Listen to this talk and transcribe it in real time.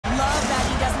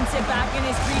wants it back in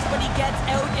his crease, but he gets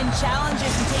out and challenges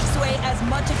and takes away as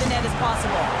much of the net as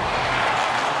possible.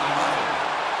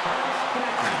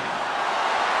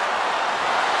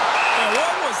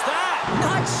 What was that?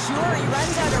 Not sure. He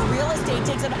runs out of real estate,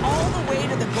 takes it all the way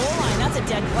to the goal line. That's a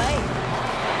dead play.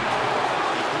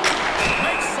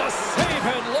 Makes the save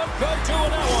and look good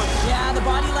doing that one. Yeah, the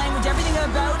body language, everything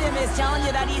about him is telling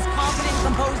you that he's confident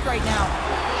and composed right now.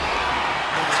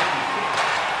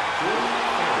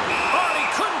 Oh, he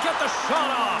couldn't get the shot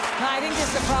off. I think this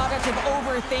is a product of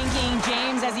overthinking,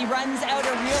 James, as he runs out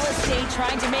of real estate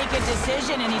trying to make a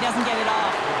decision and he doesn't get it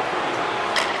off.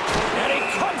 And he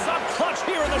comes up clutch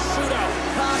here in the shootout.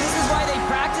 This is why they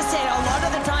practice it. A lot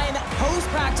of the time,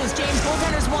 post-practice, James,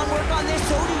 goaltenders want work on this,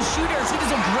 so do shooters. He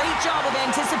does a great job of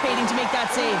anticipating to make that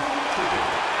save.